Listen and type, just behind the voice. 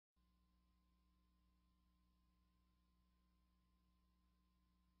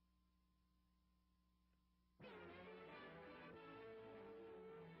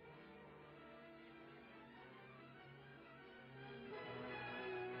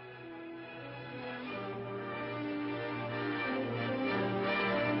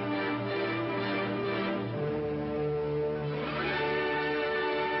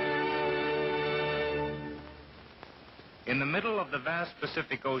the middle of the vast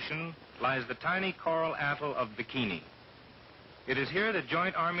Pacific Ocean lies the tiny coral atoll of Bikini. It is here that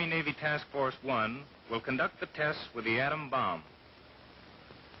Joint Army-Navy Task Force 1 will conduct the tests with the atom bomb.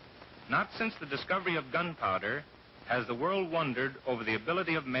 Not since the discovery of gunpowder has the world wondered over the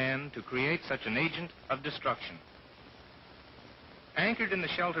ability of man to create such an agent of destruction. Anchored in the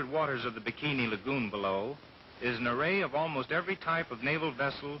sheltered waters of the Bikini Lagoon below is an array of almost every type of naval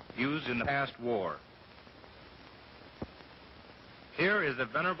vessel used in the past war. Here is the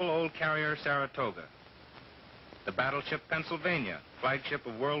venerable old carrier Saratoga, the battleship Pennsylvania, flagship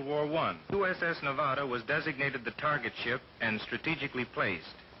of World War I. USS Nevada was designated the target ship and strategically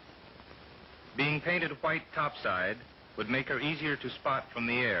placed. Being painted white topside would make her easier to spot from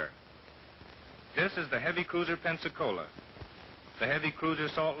the air. This is the heavy cruiser Pensacola, the heavy cruiser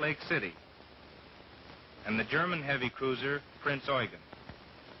Salt Lake City, and the German heavy cruiser Prince Eugen.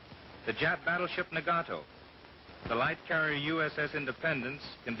 The Jap battleship Nagato, the light carrier USS Independence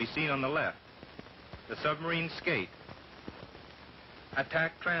can be seen on the left, the submarine Skate,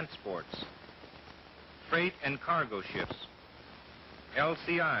 attack transports, freight and cargo ships,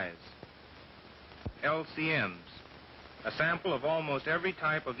 LCIs, LCMs. A sample of almost every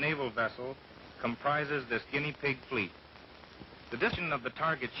type of naval vessel comprises this guinea pig fleet. The decision of the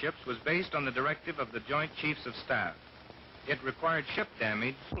target ships was based on the directive of the Joint Chiefs of Staff. It required ship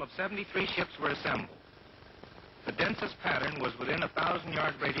damage. A total of 73 ships were assembled. The densest pattern was within a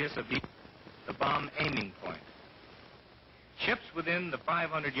 1,000-yard radius of the bomb aiming point. Ships within the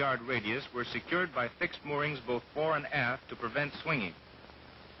 500-yard radius were secured by fixed moorings both fore and aft to prevent swinging.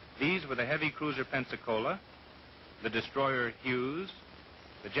 These were the heavy cruiser Pensacola, the destroyer Hughes,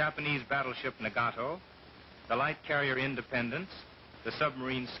 the Japanese battleship Nagato, the light carrier Independence, the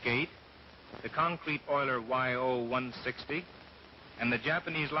submarine Skate, the concrete oiler YO-160, and the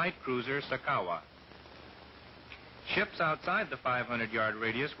Japanese light cruiser Sakawa. Ships outside the 500-yard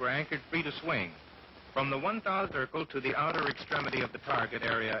radius were anchored free to swing. From the 1,000 circle to the outer extremity of the target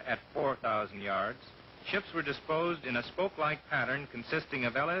area at 4,000 yards, ships were disposed in a spoke-like pattern consisting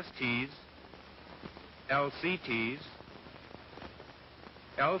of LSTs, LCTs,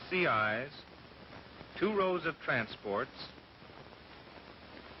 LCIs, 2 rows of transports,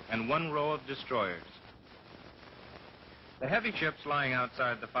 and 1 row of destroyers. The heavy ships lying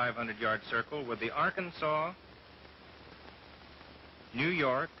outside the 500-yard circle were the Arkansas, New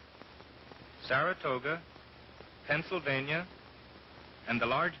York, Saratoga, Pennsylvania, and the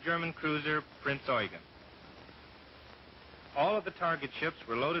large German cruiser Prince Eugen. All of the target ships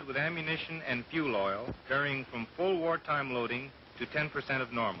were loaded with ammunition and fuel oil, varying from full wartime loading to 10%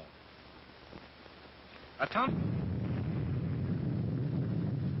 of normal.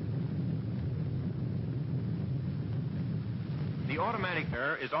 The automatic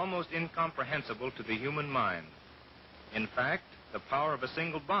error is almost incomprehensible to the human mind. In fact, the power of a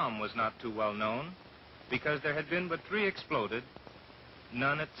single bomb was not too well known because there had been but 3 exploded,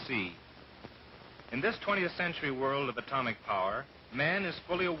 none at sea. In this 20th century world of atomic power, man is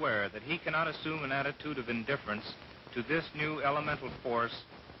fully aware that he cannot assume an attitude of indifference to this new elemental force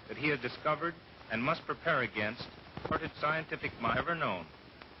that he has discovered and must prepare against what its scientific mind ever known.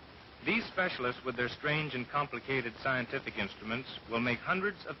 These specialists, with their strange and complicated scientific instruments, will make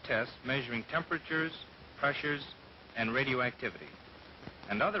hundreds of tests measuring temperatures, pressures, and radioactivity,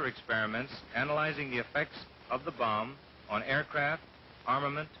 and other experiments analyzing the effects of the bomb on aircraft,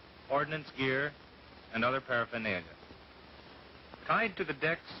 armament, ordnance gear, and other paraphernalia. Tied to the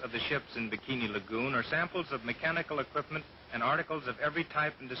decks of the ships in Bikini Lagoon are samples of mechanical equipment and articles of every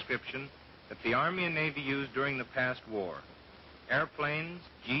type and description that the Army and Navy used during the past war. Airplanes,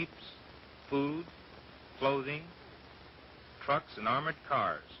 jeeps, food, clothing, trucks, and armored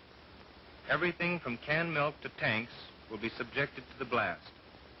cars. Everything from canned milk to tanks will be subjected to the blast.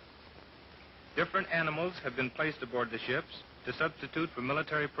 Different animals have been placed aboard the ships to substitute for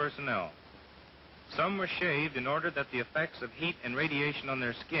military personnel. Some were shaved in order that the effects of heat and radiation on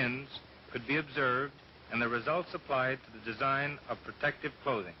their skins could be observed and the results applied to the design of protective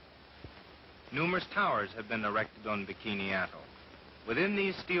clothing. Numerous towers have been erected on Bikini Atoll. Within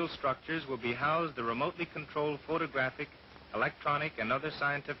these steel structures will be housed the remotely controlled photographic, electronic, and other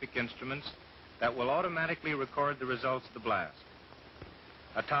scientific instruments that will automatically record the results of the blast.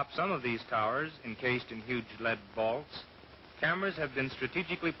 Atop some of these towers, encased in huge lead vaults, cameras have been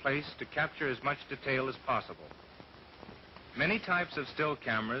strategically placed to capture as much detail as possible. Many types of still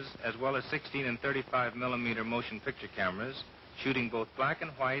cameras, as well as 16 and 35 millimeter motion picture cameras, shooting both black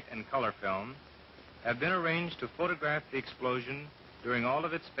and white and color film, have been arranged to photograph the explosion during all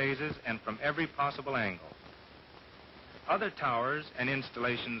of its phases and from every possible angle. Other towers and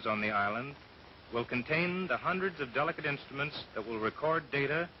installations on the island will contain the hundreds of delicate instruments that will record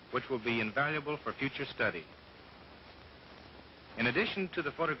data which will be invaluable for future study. In addition to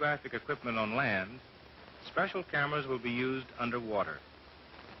the photographic equipment on land, special cameras will be used underwater.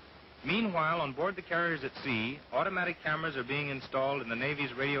 Meanwhile, on board the carriers at sea, automatic cameras are being installed in the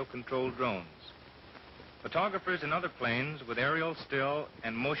Navy's radio-controlled drones. Photographers in other planes with aerial, still,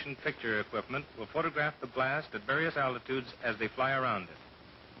 and motion picture equipment will photograph the blast at various altitudes as they fly around it.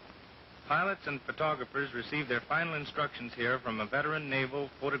 Pilots and photographers receive their final instructions here from a veteran naval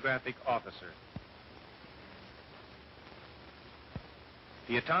photographic officer.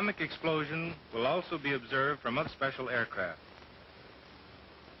 The atomic explosion will also be observed from other special aircraft.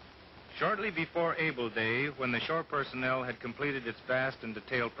 Shortly before Able Day, when the shore personnel had completed its vast and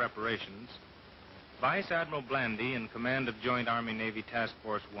detailed preparations, Vice Admiral Blandy, in command of Joint Army-Navy Task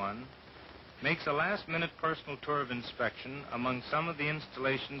Force 1, makes a last-minute personal tour of inspection among some of the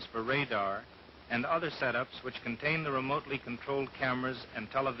installations for radar and other setups which contain the remotely controlled cameras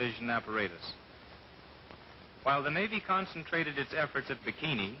and television apparatus. While the Navy concentrated its efforts at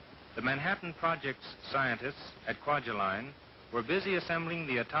Bikini, the Manhattan Project's scientists at Kwajalein were busy assembling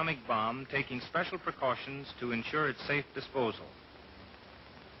the atomic bomb, taking special precautions to ensure its safe disposal.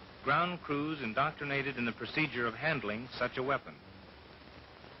 Ground crews indoctrinated in the procedure of handling such a weapon.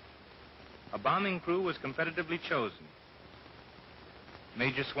 A bombing crew was competitively chosen.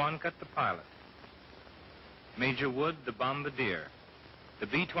 Major Swancutt, the pilot. Major Wood, the bombardier. The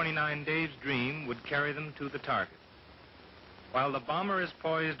B-29 Dave's Dream would carry them to the target. While the bomber is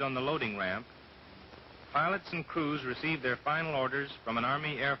poised on the loading ramp, pilots and crews receive their final orders from an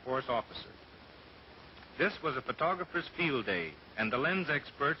Army Air Force officer. This was a photographer's field day, and the lens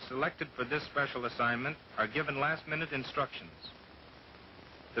experts selected for this special assignment are given last-minute instructions.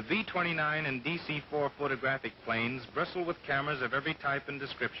 The V-29 and DC-4 photographic planes bristle with cameras of every type and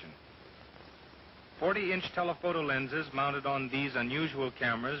description. 40-inch telephoto lenses mounted on these unusual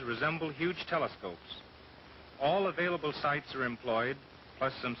cameras resemble huge telescopes. All available sights are employed,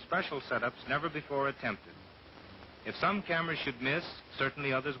 plus some special setups never before attempted. If some cameras should miss,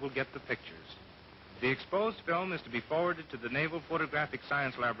 certainly others will get the pictures. The exposed film is to be forwarded to the Naval Photographic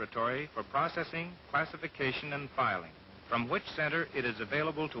Science Laboratory for processing, classification, and filing, from which center it is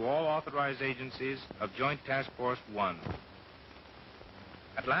available to all authorized agencies of Joint Task Force 1.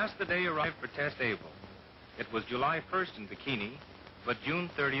 At last the day arrived for Test Able. It was July 1st in Bikini, but June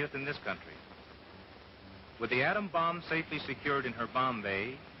 30th in this country. With the atom bomb safely secured in her bomb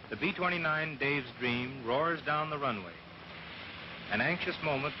bay, the B-29 Dave's Dream roars down the runway. An anxious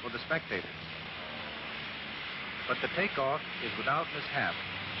moment for the spectators. But the takeoff is without mishap.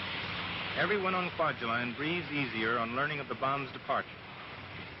 Everyone on Kwajalein breathes easier on learning of the bomb's departure.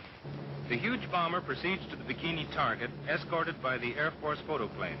 The huge bomber proceeds to the Bikini target, escorted by the Air Force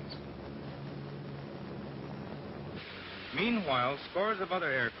photoplanes. Meanwhile, scores of other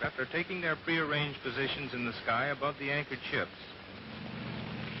aircraft are taking their prearranged positions in the sky above the anchored ships.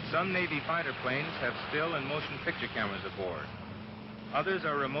 Some Navy fighter planes have still and motion picture cameras aboard. Others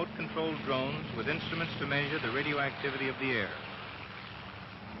are remote-controlled drones with instruments to measure the radioactivity of the air.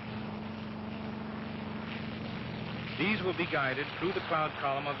 These will be guided through the cloud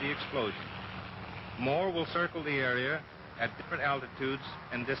column of the explosion. More will circle the area at different altitudes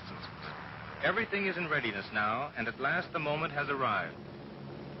and distances. Everything is in readiness now, and at last the moment has arrived.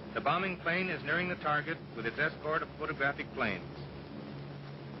 The bombing plane is nearing the target with its escort of photographic planes.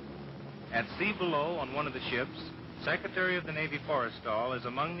 At sea below, on one of the ships, Secretary of the Navy Forrestal is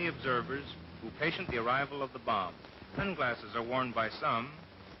among the observers who patient the arrival of the bomb. Sunglasses are worn by some,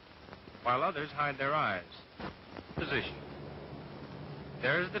 while others hide their eyes. Position.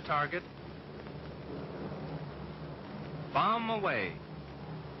 There's the target. Bomb away.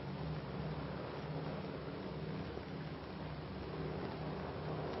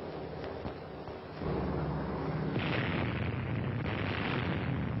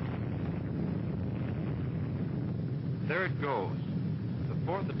 There it goes. The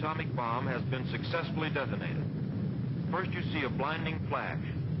fourth atomic bomb has been successfully detonated. First you see a blinding flash.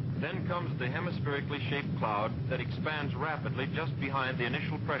 Then comes the hemispherically shaped cloud that expands rapidly just behind the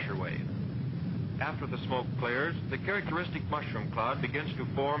initial pressure wave. After the smoke clears, the characteristic mushroom cloud begins to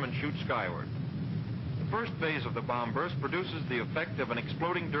form and shoot skyward. The first phase of the bomb burst produces the effect of an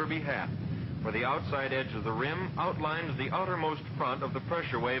exploding derby hat, where the outside edge of the rim outlines the outermost front of the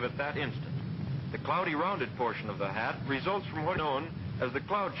pressure wave at that instant. The cloudy rounded portion of the hat results from what is known as the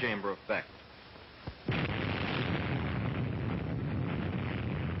cloud chamber effect.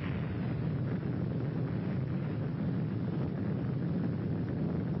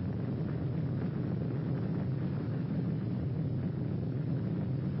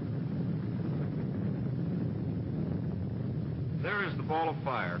 of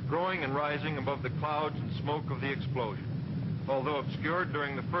fire growing and rising above the clouds and smoke of the explosion. Although obscured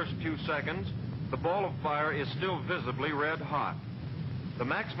during the first few seconds, the ball of fire is still visibly red hot. The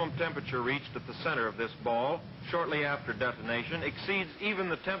maximum temperature reached at the center of this ball shortly after detonation exceeds even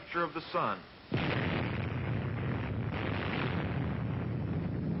the temperature of the sun.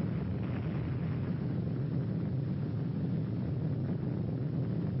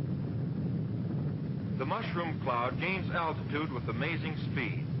 The mushroom cloud gains altitude with amazing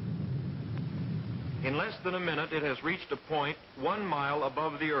speed. In less than a minute, it has reached a point 1 mile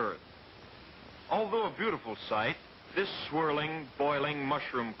above the Earth. Although a beautiful sight, this swirling, boiling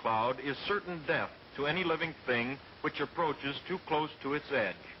mushroom cloud is certain death to any living thing which approaches too close to its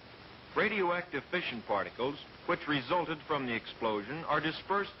edge. Radioactive fission particles, which resulted from the explosion, are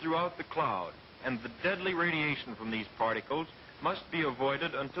dispersed throughout the cloud, and the deadly radiation from these particles must be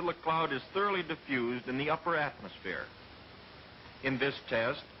avoided until the cloud is thoroughly diffused in the upper atmosphere. In this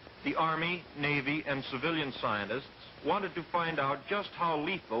test, the Army, Navy, and civilian scientists wanted to find out just how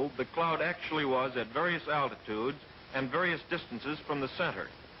lethal the cloud actually was at various altitudes and various distances from the center.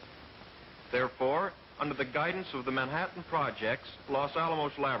 Therefore, under the guidance of the Manhattan Project's Los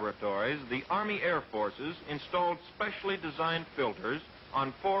Alamos laboratories, the Army Air Forces installed specially designed filters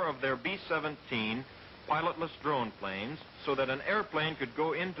on 4 of their B-17 pilotless drone planes so that an airplane could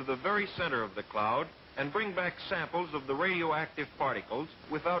go into the very center of the cloud and bring back samples of the radioactive particles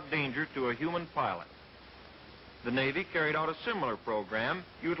without danger to a human pilot. The Navy carried out a similar program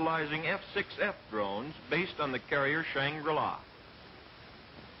utilizing F-6F drones based on the carrier Shangri-La.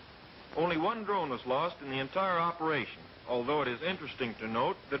 Only 1 drone was lost in the entire operation, although it is interesting to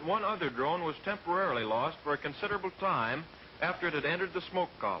note that 1 other drone was temporarily lost for a considerable time after it had entered the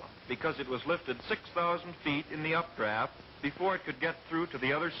smoke column, because it was lifted 6,000 feet in the updraft before it could get through to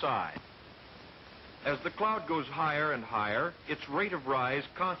the other side. As the cloud goes higher and higher, its rate of rise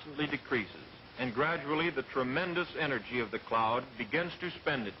constantly decreases, and gradually the tremendous energy of the cloud begins to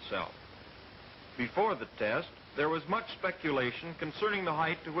spend itself. Before the test, there was much speculation concerning the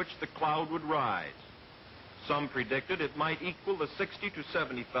height to which the cloud would rise. Some predicted it might equal the 60 to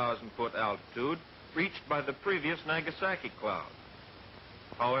 70,000 foot altitude reached by the previous Nagasaki cloud.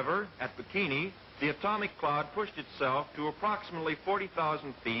 However, at Bikini, the atomic cloud pushed itself to approximately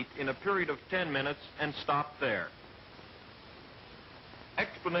 40,000 feet in a period of 10 minutes and stopped there.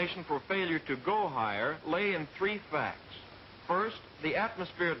 Explanation for failure to go higher lay in 3 facts. First, the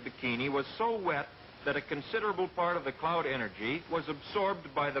atmosphere at Bikini was so wet that a considerable part of the cloud energy was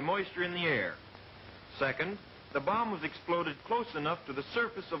absorbed by the moisture in the air. Second, the bomb was exploded close enough to the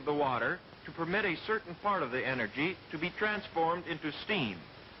surface of the water to permit a certain part of the energy to be transformed into steam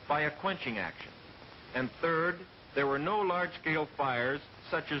by a quenching action. And third, there were no large-scale fires,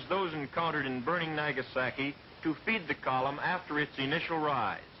 such as those encountered in burning Nagasaki, to feed the column after its initial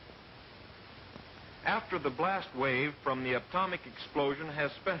rise. After the blast wave from the atomic explosion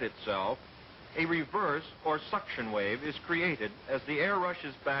has spent itself, a reverse or suction wave is created as the air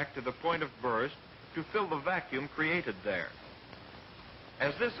rushes back to the point of burst to fill the vacuum created there.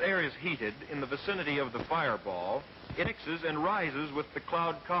 As this air is heated in the vicinity of the fireball, it mixes and rises with the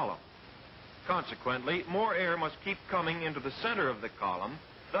cloud column. Consequently, more air must keep coming into the center of the column,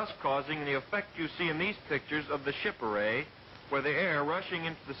 thus causing the effect you see in these pictures of the ship array, where the air rushing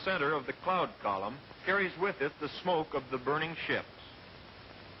into the center of the cloud column carries with it the smoke of the burning ships.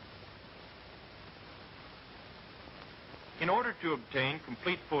 In order to obtain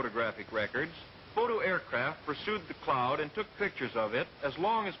complete photographic records, photo aircraft pursued the cloud and took pictures of it as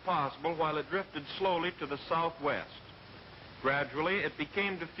long as possible while it drifted slowly to the southwest. Gradually, it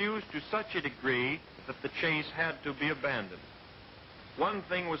became diffused to such a degree that the chase had to be abandoned. One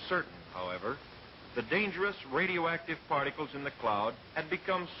thing was certain, however: the dangerous radioactive particles in the cloud had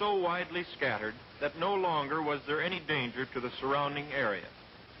become so widely scattered that no longer was there any danger to the surrounding area.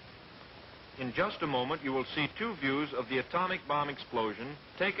 In just a moment, you will see 2 views of the atomic bomb explosion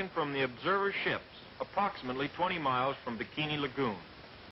taken from the observer ships approximately 20 miles from Bikini Lagoon.